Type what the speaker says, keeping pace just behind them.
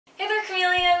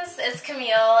it's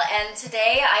Camille, and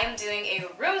today I am doing a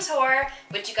room tour,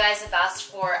 which you guys have asked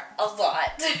for a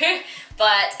lot.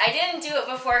 But I didn't do it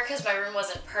before because my room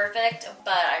wasn't perfect,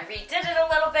 but I redid it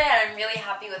a little bit and I'm really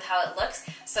happy with how it looks,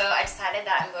 so I decided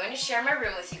that I'm going to share my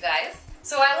room with you guys.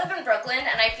 So I live in Brooklyn,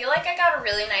 and I feel like I got a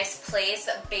really nice place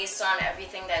based on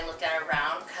everything that I looked at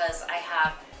around, because I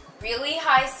have really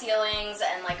high ceilings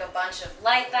and like a bunch of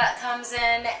light that comes in,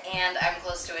 and I'm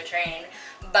close to a train.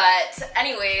 But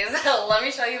anyways, let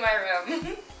me show you my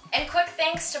room. And quick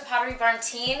thanks to Pottery Barn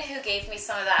Teen, who gave me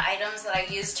some of the items that I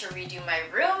used to redo my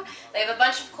room. They have a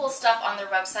bunch of cool stuff on their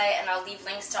website, and I'll leave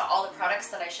links to all the products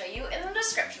that I show you in the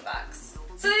description box.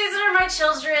 So these are my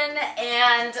children,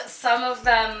 and some of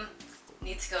them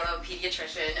need to go to a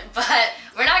pediatrician, but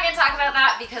we're not going to talk about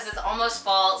that because it's almost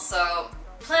fall, so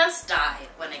plants die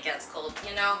when it gets cold,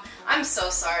 you know? I'm so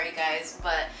sorry guys,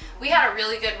 but we had a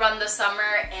really good run this summer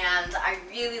and I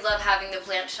really love having the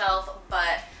plant shelf,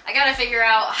 but I gotta figure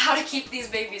out how to keep these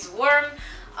babies warm,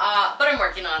 but I'm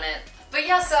working on it. But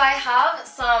yeah, so I have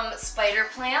some spider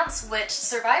plants which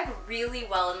survive really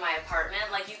well in my apartment.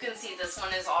 Like you can see, this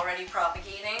one is already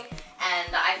propagating,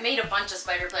 and I've made a bunch of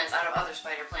spider plants out of other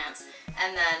spider plants.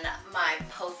 And then my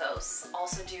pothos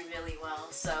also do really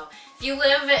well. So if you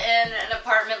live in an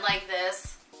apartment like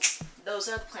this, those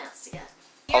are the plants to get.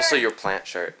 Also your plant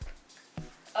shirt.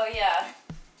 Oh yeah.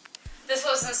 This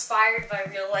was inspired by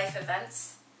real life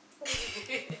events.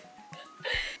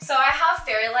 So I have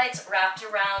fairy lights wrapped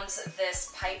around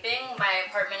this piping. My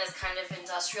apartment is kind of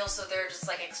industrial, so they're just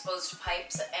like exposed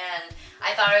pipes, and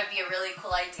I thought it would be a really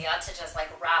cool idea to just like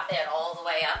wrap it all the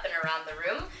way up and around the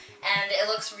room. And it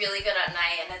looks really good at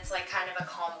night, and it's like kind of a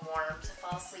calm warm to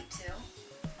fall asleep to.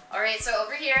 Alright, so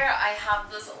over here I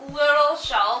have this little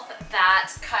shelf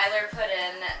that Kyler put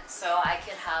in so I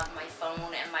could have my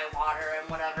phone and my water and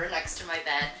whatever next to my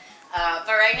bed.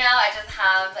 But right now I just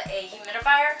have a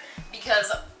humidifier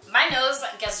because my nose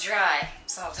gets dry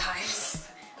sometimes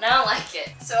and I don't like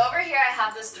it. So over here I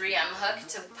have this 3M hook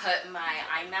to put my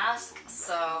eye mask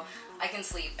so I can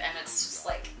sleep, and it's just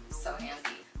like so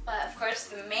handy. But of course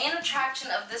the main attraction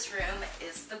of this room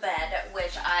is the bed,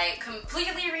 which I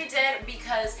completely redid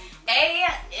because A,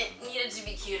 it needed to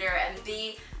be cuter, and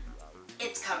B,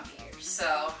 it's comfier.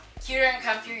 So cuter and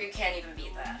comfier, you can't even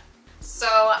beat that. So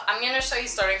I'm going to show you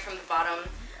starting from the bottom.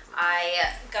 I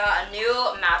got a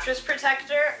new mattress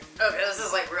protector. Okay, this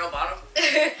is like real bottom.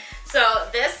 So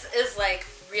this is like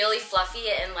really fluffy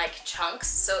in like chunks,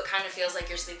 so it kind of feels like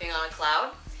you're sleeping on a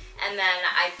cloud. And then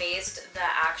I based the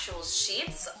actual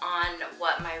sheets on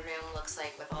what my room looks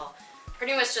like with all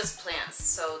pretty much just plants.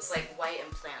 So it's like white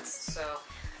and plants. So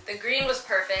the green was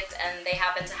perfect, and they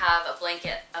happen to have a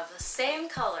blanket of the same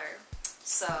color.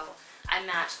 So I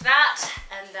matched that,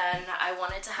 and then I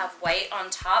wanted to have white on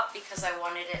top because I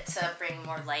wanted it to bring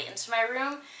more light into my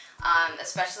room,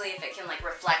 especially if it can like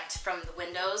reflect from the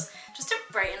windows, just to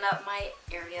brighten up my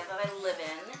area that I live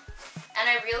in. And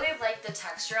I really like the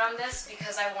texture on this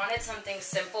because I wanted something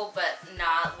simple but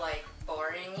not like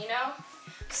boring, you know?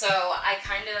 So I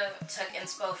kind of took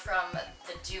inspo from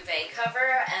the duvet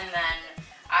cover, and then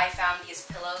I found these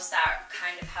pillows that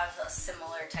kind of have a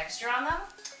similar texture on them.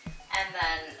 And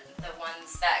then the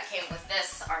ones that came with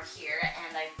this are here,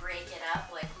 and I break it up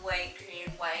like white, green,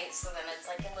 white, so then it's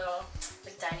like a little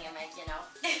like dynamic, you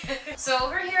know? So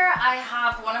over here I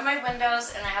have one of my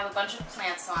windows, and I have a bunch of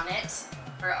plants on it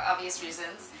for obvious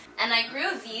reasons. And I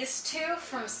grew these two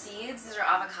from seeds. These are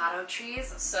avocado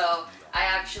trees, so I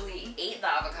actually ate the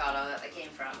avocado that they came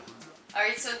from.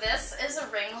 Alright, so this is a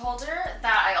ring holder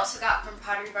that I also got from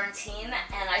Pottery Barn Teen,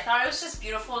 and I thought it was just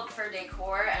beautiful for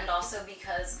decor, and also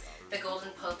because the golden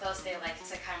pothos, they like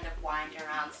to kind of wind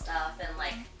around stuff and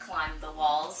like climb the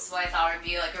walls, so I thought it would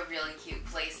be like a really cute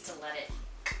place to let it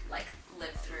like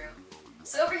live through.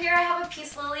 So over here I have a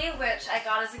peace lily, which I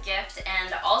got as a gift,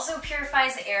 and also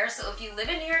purifies air, so if you live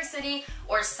in New York City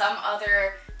or some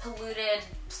other polluted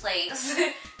place,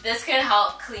 this can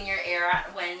help clean your air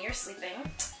when you're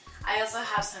sleeping. I also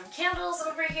have some candles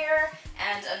over here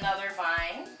and another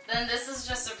vine. Then this is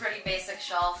just a pretty basic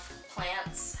shelf,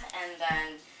 plants, and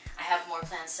then I have more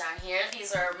plants down here.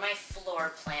 These are my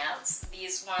floor plants.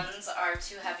 These ones are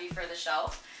too heavy for the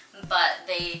shelf, but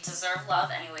they deserve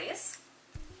love anyways.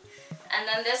 And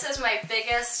then this is my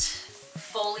biggest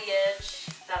foliage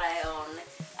that I own.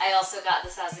 I also got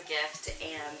this as a gift,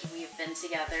 and we've been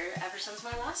together ever since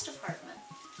my last apartment.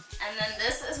 And then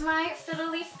this is my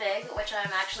fiddle leaf fig, which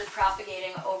I'm actually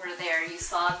propagating over there. You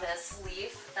saw this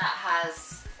leaf that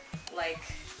has like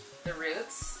the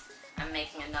roots. I'm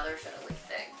making another fiddle leaf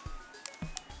fig.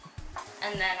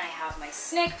 And then I have my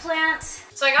snake plant.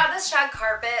 So I got this shag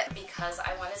carpet because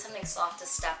I wanted something soft to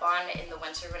step on in the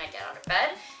winter when I get out of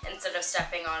bed instead of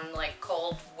stepping on like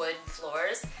cold wood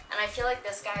floors. And I feel like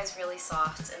this guy is really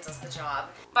soft and does the job.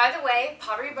 By the way,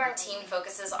 Pottery Barn Teen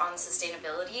focuses on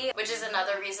sustainability, which is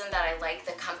another reason that I like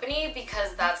the company,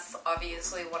 because that's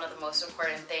obviously one of the most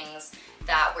important things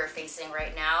that we're facing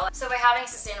right now. So by having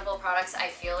sustainable products, I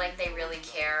feel like they really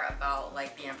care about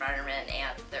like the environment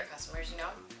and their customers, you know?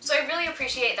 So I really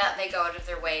appreciate that they go out of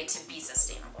their way to be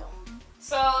sustainable.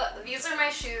 So these are my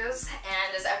shoes,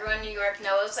 and as everyone in New York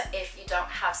knows, if you don't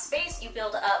have space, you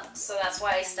build up. So that's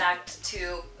why I stacked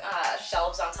two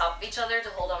shelves on top of each other to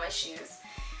hold all my shoes.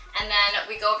 And then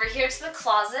we go over here to the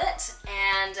closet,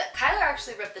 and Kyler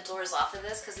actually ripped the doors off of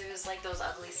this because it was like those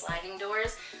ugly sliding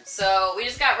doors. So we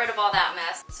just got rid of all that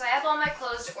mess. So I have all my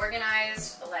clothes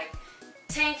organized, like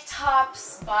tank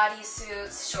tops,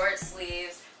 bodysuits, short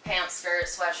sleeves, pants,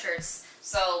 skirts, sweatshirts.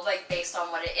 So like based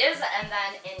on what it is, and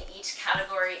then in each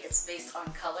category it's based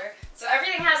on color. So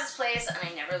everything has its place and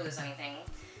I never lose anything.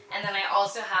 And then I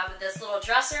also have this little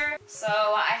dresser. So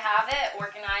I have it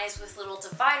organized with little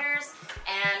dividers,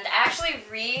 and I actually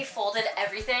refolded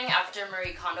everything after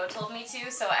Marie Kondo told me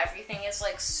to, so everything is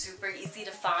like super easy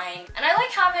to find. And I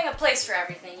like having a place for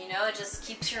everything, you know? It just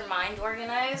keeps your mind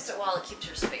organized while it keeps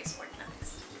your space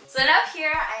organized. So then up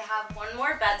here I have one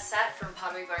more bed set from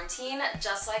Pottery Barn Teen,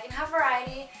 just so I can have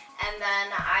variety. And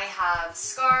then I have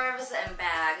scarves and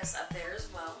bags up there as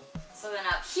well. So then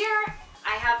up here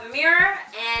I have a mirror,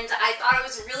 and I thought it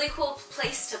was a really cool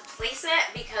place to place it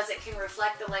because it can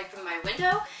reflect the light from my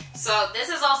window. So this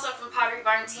is also from Pottery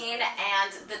Barn Teen,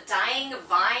 and the dying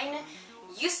vine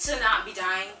used to not be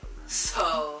dying,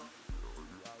 so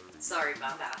sorry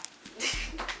about that.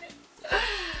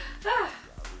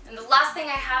 And the last thing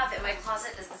I have in my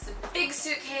closet is this big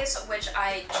suitcase, which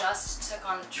I just took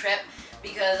on a trip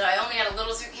because I only had a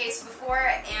little suitcase before,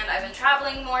 and I've been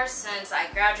traveling more since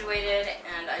I graduated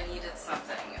and I needed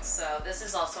something. So this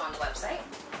is also on the website.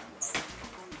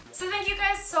 So thank you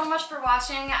guys so much for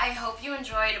watching. I hope you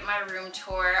enjoyed my room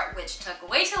tour, which took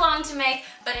way too long to make,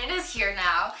 but it is here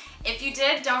now. If you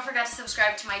did, don't forget to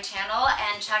subscribe to my channel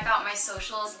and check out my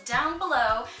socials down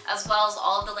below, as well as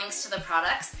all of the links to the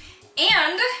products.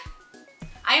 And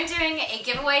I'm doing a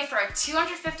giveaway for a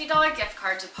 $250 gift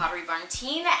card to Pottery Barn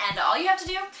Teen, and all you have to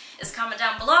do is comment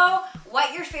down below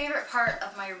what your favorite part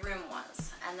of my room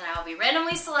was. And then I'll be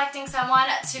randomly selecting someone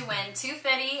to win $250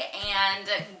 and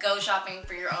go shopping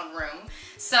for your own room.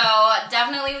 So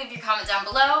definitely leave your comment down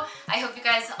below. I hope you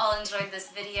guys all enjoyed this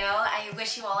video. I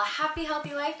wish you all a happy,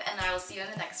 healthy life, and I will see you in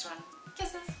the next one.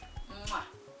 Kisses!